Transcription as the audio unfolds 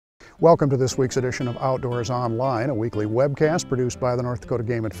Welcome to this week's edition of Outdoors Online, a weekly webcast produced by the North Dakota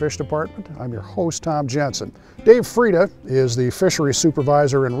Game and Fish Department. I'm your host, Tom Jensen. Dave Fryda is the fisheries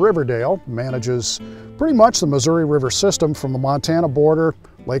supervisor in Riverdale, manages pretty much the Missouri River system from the Montana border,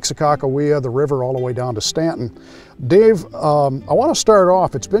 Lake Sakakawea, the river, all the way down to Stanton. Dave, I want to start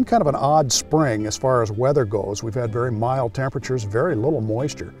off, it's been kind of an odd spring as far as weather goes. We've had very mild temperatures, very little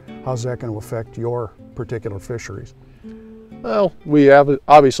moisture. How's that going to affect your particular fisheries? Well, we have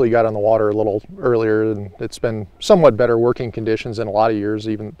obviously got on the water a little earlier, and it's been somewhat better working conditions in a lot of years.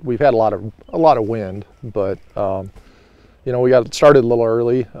 Even we've had a lot of wind, but you know, we got started a little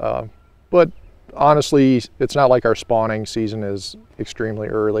early. But honestly, it's not like our spawning season is extremely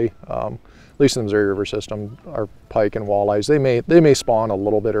early. At least in the Missouri River system, our pike and walleyes they may spawn a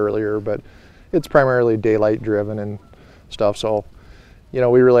little bit earlier, but it's primarily daylight driven and stuff. So, you know,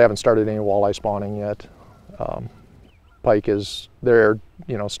 we really haven't started any walleye spawning yet. Pike is there,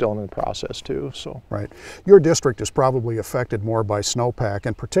 you know, still in the process too. So right, your district is probably affected more by snowpack,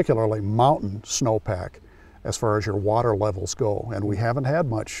 and particularly mountain snowpack, as far as your water levels go. And we haven't had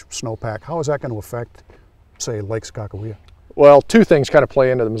much snowpack. How is that going to affect, say, Lake Sakakawea? Well, two things kind of play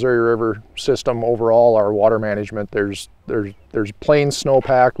into the Missouri River system overall. Our water management. There's plain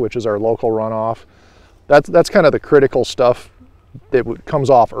snowpack, which is our local runoff. That's kind of the critical stuff that comes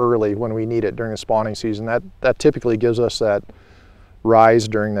off early when we need it during the spawning season. That typically gives us that rise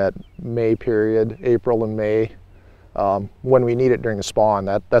during that May period, April and May, when we need it during the spawn.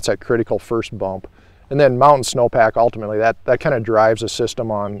 That's that critical first bump. And then mountain snowpack, ultimately, that kind of drives the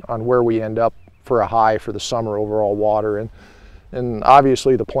system on where we end up for a high for the summer overall water. And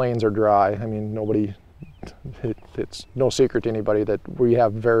obviously the plains are dry. I mean, it's no secret to anybody that we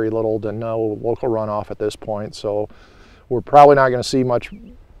have very little to no local runoff at this point. So we're probably not going to see much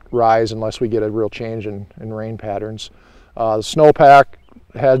rise unless we get a real change in rain patterns. The snowpack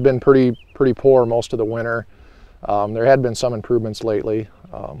has been pretty poor most of the winter. There had been some improvements lately,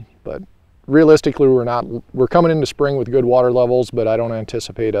 but realistically we're coming into spring with good water levels, but I don't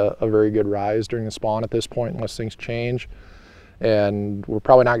anticipate a very good rise during the spawn at this point unless things change. And we're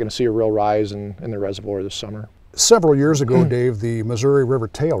probably not going to see a real rise in the reservoir this summer. Several years ago, Dave, the Missouri River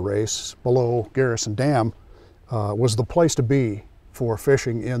tail race below Garrison Dam was the place to be for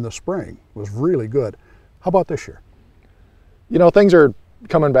fishing in the spring. It was really good. How about this year? You know, things are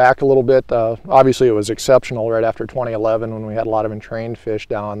coming back a little bit. Obviously it was exceptional right after 2011 when we had a lot of entrained fish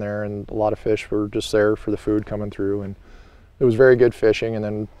down there, and a lot of fish were just there for the food coming through, and it was very good fishing. And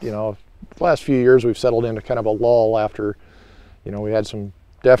then, you know, the last few years we've settled into kind of a lull after, you know, we had some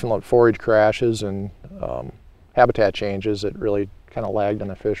definite forage crashes and habitat changes that really kind of lagged on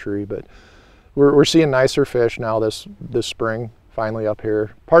the fishery. But we're seeing nicer fish now this spring, finally up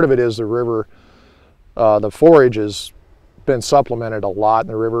here. Part of it is the river, the forage has been supplemented a lot in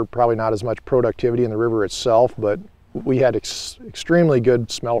the river, probably not as much productivity in the river itself, but we had extremely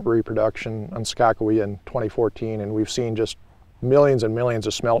good smelt reproduction on Sakakawea in 2014, and we've seen just millions and millions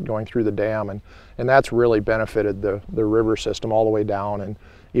of smelt going through the dam, and that's really benefited the river system all the way down. And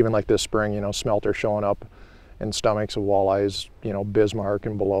even like this spring, you know, smelt are showing up in stomachs of walleyes, you know, Bismarck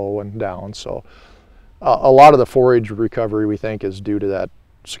and below and down. So a lot of the forage recovery, we think, is due to that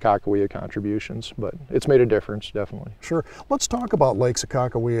Sakakawea contributions, but it's made a difference, definitely. Sure. Let's talk about Lake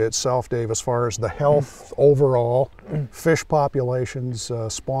Sakakawea itself, Dave, as far as the health overall, fish populations,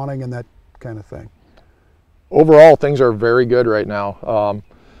 spawning and that kind of thing. Overall, things are very good right now.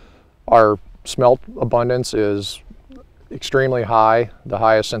 Our smelt abundance is extremely high, the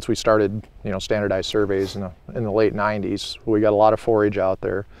highest since we started, you know, standardized surveys in the late 90s. We got a lot of forage out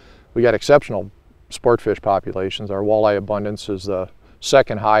there. We got exceptional sport fish populations. Our walleye abundance is the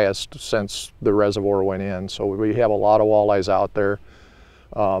second highest since the reservoir went in, so we have a lot of walleyes out there.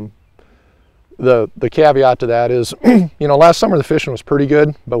 The caveat to that is, you know, last summer the fishing was pretty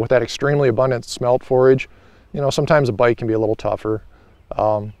good, but with that extremely abundant smelt forage, you know, sometimes a bite can be a little tougher.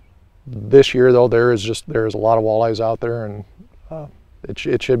 This year, though, there's a lot of walleyes out there, and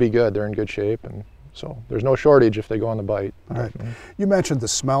it should be good. They're in good shape, and so there's no shortage if they go on the bite. All right. You mentioned the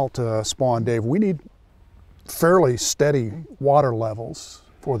smelt spawn, Dave. We need fairly steady water levels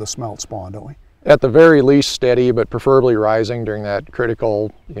for the smelt spawn, don't we? At the very least steady, but preferably rising during that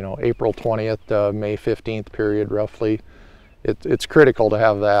critical, you know, April 20th, May 15th period, roughly. It's critical to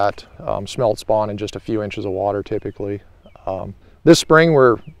have that smelt spawn in just a few inches of water typically. This spring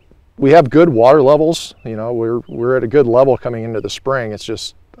we have good water levels. You know, we're at a good level coming into the spring. It's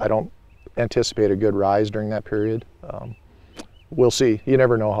just I don't anticipate a good rise during that period. We'll see. You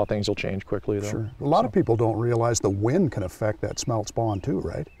never know how things will change quickly, though. Sure. A lot of people don't realize the wind can affect that smelt spawn too,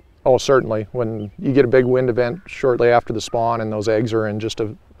 right? Oh, certainly. When you get a big wind event shortly after the spawn and those eggs are in just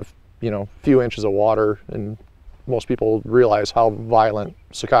a few inches of water, and most people realize how violent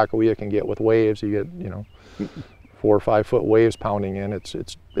Sakakawea can get with waves. You get 4 or 5 foot waves pounding in.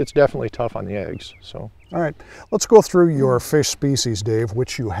 It's definitely tough on the eggs. So. All right, let's go through your fish species, Dave,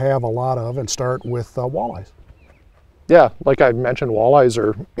 which you have a lot of, and start with walleyes. Yeah, like I mentioned, walleyes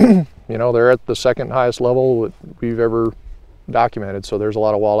are, they're at the second highest level that we've ever documented. So there's a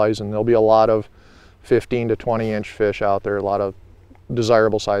lot of walleyes, and there'll be a lot of 15 to 20 inch fish out there, a lot of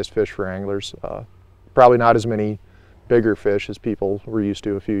desirable sized fish for anglers. Probably not as many bigger fish as people were used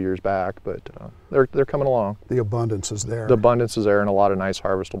to a few years back, but they're coming along. The abundance is there. The abundance is there, and a lot of nice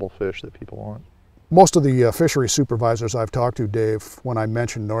harvestable fish that people want. Most of the fishery supervisors I've talked to, Dave, when I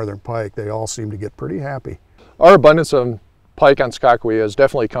mention northern pike, they all seem to get pretty happy. Our abundance of pike on Sakakawea has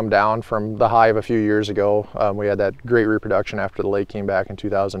definitely come down from the high of a few years ago. We had that great reproduction after the lake came back in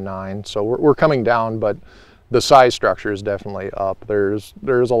 2009, so we're coming down, but the size structure is definitely up. There's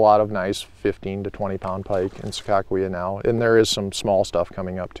a lot of nice 15 to 20 pound pike in Sakakawea now, and there is some small stuff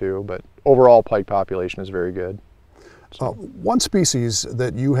coming up too, but overall pike population is very good. So. One species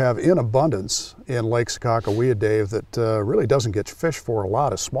that you have in abundance in Lake Sakakawea, Dave, that really doesn't get fished for a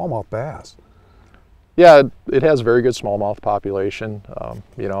lot is smallmouth bass. Yeah, it has a very good smallmouth population.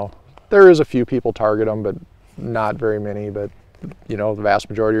 There is a few people target them, but not very many. But the vast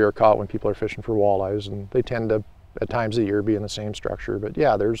majority are caught when people are fishing for walleyes, and they tend to, at times of the year, be in the same structure. But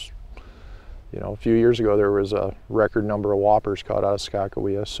yeah, there's, a few years ago there was a record number of whoppers caught out of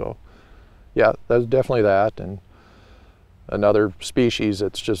Sakakawea. So yeah, that's definitely that. And another species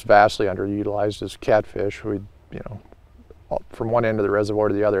that's just vastly underutilized is catfish. From one end of the reservoir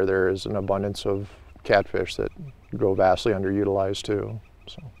to the other, there is an abundance of catfish that go vastly underutilized too.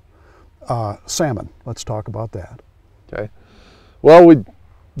 So. Salmon, let's talk about that. Okay. Well,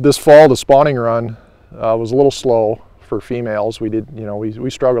 this fall the spawning run was a little slow for females. We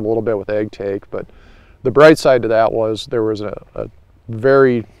struggled a little bit with egg take, but the bright side to that was there was a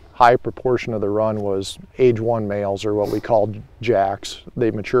very high proportion of the run was age 1 males, or what we call jacks.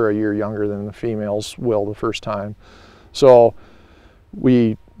 They mature a year younger than the females will the first time. So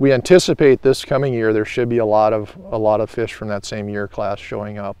we anticipate this coming year there should be a lot of fish from that same year class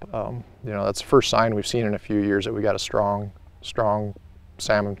showing up. That's the first sign we've seen in a few years that we got a strong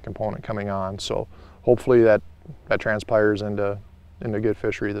salmon component coming on. So hopefully that transpires into good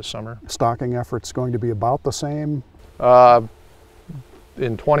fishery this summer. Stocking efforts going to be about the same?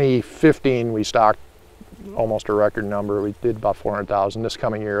 In 2015 we stocked almost a record number. We did about 400,000. This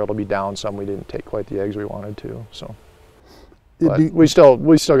coming year it'll be down some. We didn't take quite the eggs we wanted to. So. But we still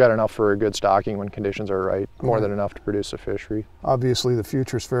got enough for a good stocking when conditions are right, more than enough to produce a fishery. Obviously the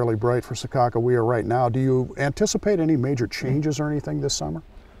future's fairly bright for Sakakawea right now. Do you anticipate any major changes or anything this summer?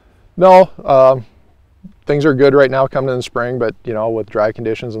 No, things are good right now coming in the spring, but with dry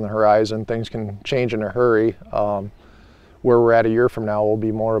conditions on the horizon, things can change in a hurry. Where we're at a year from now will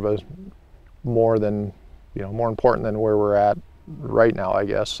be more important than where we're at right now, I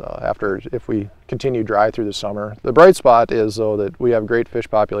guess, if we continue dry through the summer. The bright spot is, though, that we have great fish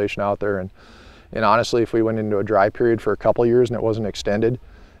population out there, and honestly, if we went into a dry period for a couple years and it wasn't extended,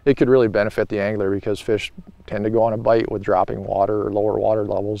 it could really benefit the angler, because fish tend to go on a bite with dropping water or lower water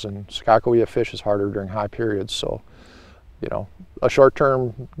levels, and Sakakawea fish is harder during high periods. So, a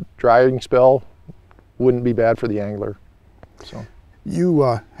short-term drying spell wouldn't be bad for the angler. So. You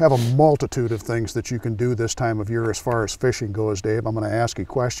have a multitude of things that you can do this time of year as far as fishing goes, Dave. I'm going to ask you a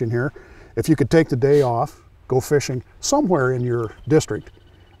question here. If you could take the day off, go fishing somewhere in your district,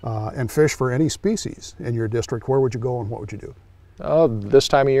 and fish for any species in your district, where would you go and what would you do? This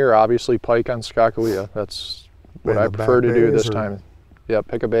time of year, obviously pike on Sakakawea. That's what I prefer to do this time. Yeah,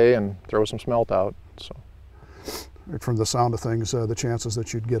 pick a bay and throw some smelt out. So. From the sound of things, the chances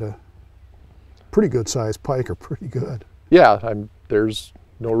that you'd get a pretty good sized pike are pretty good. Yeah, there's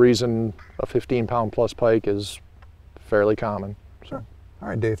no reason a 15-pound plus pike is fairly common. So. Sure. All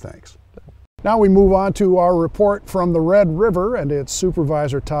right, Dave, thanks. Now we move on to our report from the Red River, and it's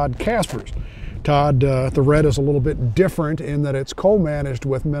Supervisor Todd Caspers. Todd, the Red is a little bit different in that it's co-managed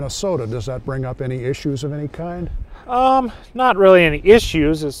with Minnesota. Does that bring up any issues of any kind? Not really any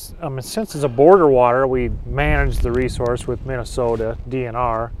issues. Since it's a border water, we manage the resource with Minnesota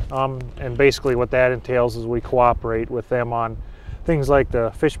DNR, and basically what that entails is we cooperate with them on things like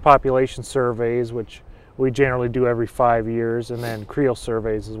the fish population surveys, which we generally do every 5 years, and then creel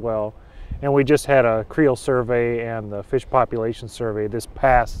surveys as well. And we just had a creel survey and the fish population survey this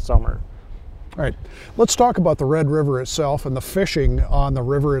past summer. All right, let's talk about the Red River itself and the fishing on the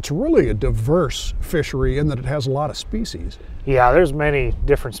river. It's really a diverse fishery in that it has a lot of species. Yeah, there's many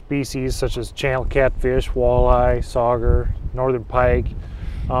different species such as channel catfish, walleye, sauger, northern pike.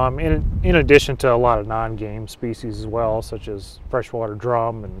 in addition to a lot of non-game species as well, such as freshwater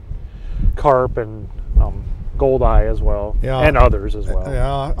drum and carp and goldeye as well, and others as well.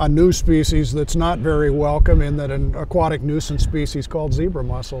 Yeah, a new species that's not very welcome in that an aquatic nuisance species called zebra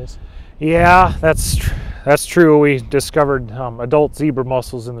mussels. Yeah, that's true. We discovered adult zebra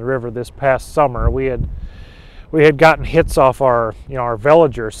mussels in the river this past summer. We had gotten hits off our our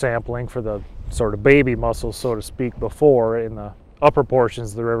veliger sampling for the sort of baby mussels, so to speak, before in the upper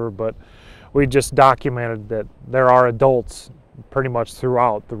portions of the river, but we just documented that there are adults pretty much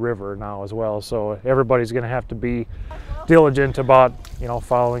throughout the river now as well. So everybody's going to have to be diligent about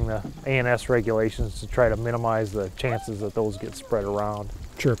following the ANS regulations to try to minimize the chances that those get spread around.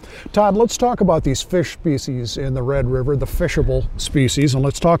 Sure. Todd, let's talk about these fish species in the Red River, the fishable species, and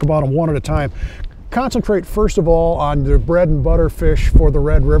let's talk about them one at a time. Concentrate first of all on the bread and butter fish for the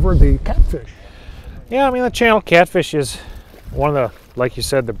Red River, the catfish. Yeah, I mean, the channel catfish is one of the, like you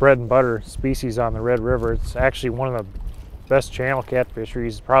said, the bread and butter species on the Red River. It's actually one of the best channel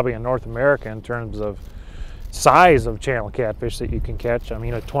catfisheries probably in North America in terms of size of channel catfish that you can catch. I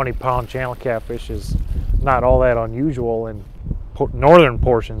mean, a 20-pound channel catfish is not all that unusual in northern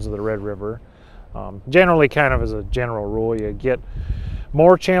portions of the Red River. Generally, kind of as a general rule, you get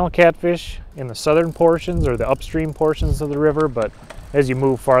more channel catfish in the southern portions or the upstream portions of the river, but as you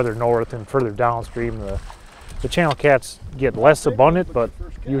move farther north and further downstream, the channel cats get less abundant, but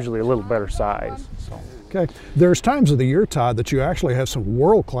usually a little better size. So. Okay, there's times of the year, Todd, that you actually have some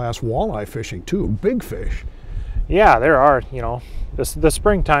world-class walleye fishing too, big fish. Yeah, there are. The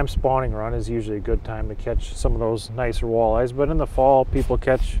springtime spawning run is usually a good time to catch some of those nicer walleyes, but in the fall people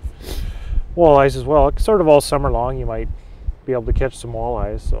catch walleyes as well. Sort of all summer long you might be able to catch some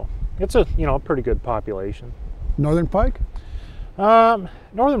walleyes, so it's a a pretty good population. Northern pike?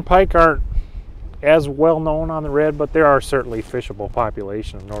 Northern pike aren't as well known on the Red, but there are certainly fishable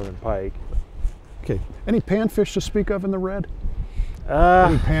population of northern pike. Okay, any panfish to speak of in the Red?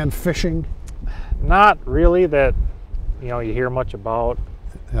 Any pan fishing? Not really that you hear much about.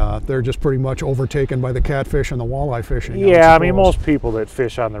 They're just pretty much overtaken by the catfish and the walleye fishing. Yeah, I mean, most people that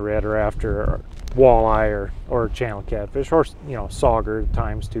fish on the Red are after walleye or channel catfish, or sauger at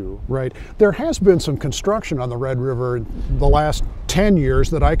times too. Right. There has been some construction on the Red River in the last 10 years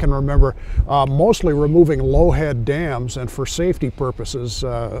that I can remember, mostly removing low-head dams, and for safety purposes,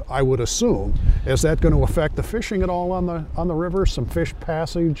 I would assume. Is that going to affect the fishing at all on the river? Some fish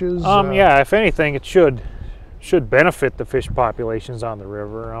passages? Yeah, if anything, it should benefit the fish populations on the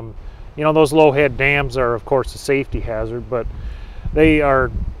river. Those low-head dams are, of course, a safety hazard, but they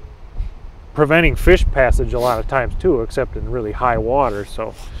are preventing fish passage a lot of times too, except in really high water.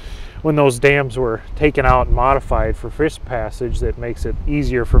 So when those dams were taken out and modified for fish passage, that makes it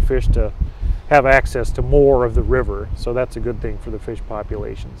easier for fish to have access to more of the river. So that's a good thing for the fish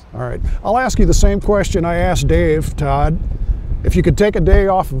populations. All right. I'll ask you the same question I asked Dave, Todd. If you could take a day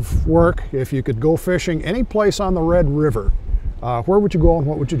off of work, if you could go fishing any place on the Red River, where would you go and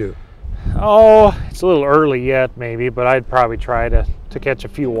what would you do? Oh, it's a little early yet maybe, but I'd probably try to catch a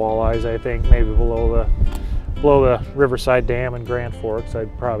few walleyes, I think, maybe below the Riverside Dam in Grand Forks.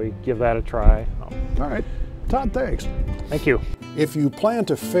 I'd probably give that a try. All right. Todd, thanks. Thank you. If you plan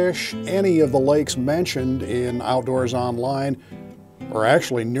to fish any of the lakes mentioned in Outdoors Online, or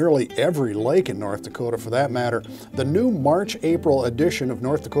actually nearly every lake in North Dakota for that matter, the new March-April edition of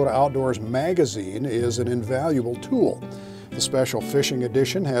North Dakota Outdoors magazine is an invaluable tool. The special fishing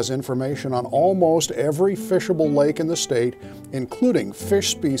edition has information on almost every fishable lake in the state, including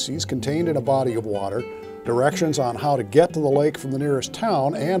fish species contained in a body of water, directions on how to get to the lake from the nearest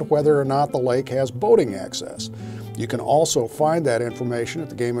town, and whether or not the lake has boating access. You can also find that information at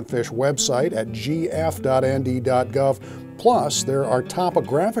the Game and Fish website at gf.nd.gov. Plus, there are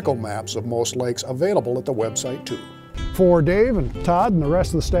topographical maps of most lakes available at the website too. For Dave and Todd and the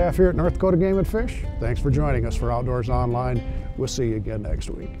rest of the staff here at North Dakota Game and Fish, thanks for joining us for Outdoors Online. We'll see you again next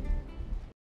week.